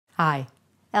Hi,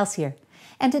 Else here,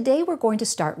 and today we're going to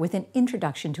start with an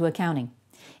introduction to accounting.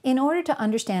 In order to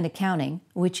understand accounting,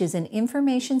 which is an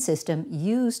information system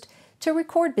used to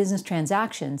record business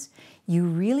transactions, you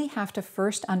really have to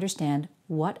first understand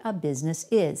what a business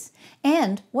is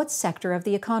and what sector of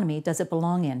the economy does it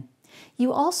belong in.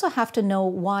 You also have to know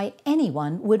why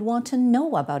anyone would want to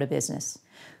know about a business.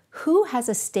 Who has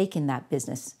a stake in that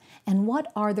business, and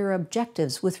what are their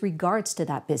objectives with regards to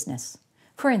that business?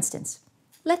 For instance,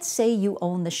 let's say you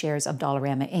own the shares of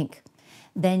Dollarama Inc.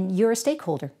 Then you're a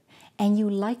stakeholder, and you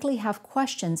likely have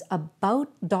questions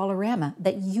about Dollarama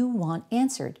that you want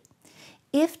answered.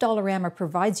 If Dollarama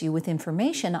provides you with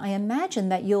information, I imagine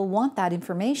that you'll want that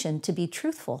information to be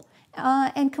truthful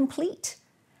and complete.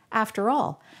 After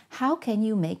all, how can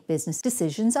you make business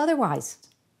decisions otherwise?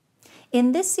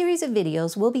 In this series of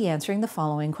videos, we'll be answering the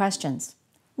following questions.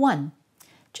 1.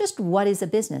 Just what is a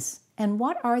business, and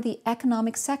what are the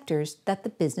economic sectors that the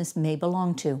business may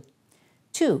belong to?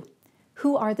 2.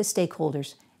 Who are the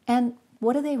stakeholders, and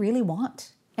what do they really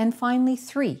want? And finally,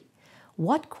 3.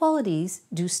 What qualities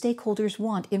do stakeholders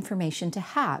want information to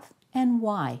have, and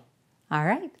why? All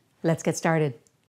right, let's get started.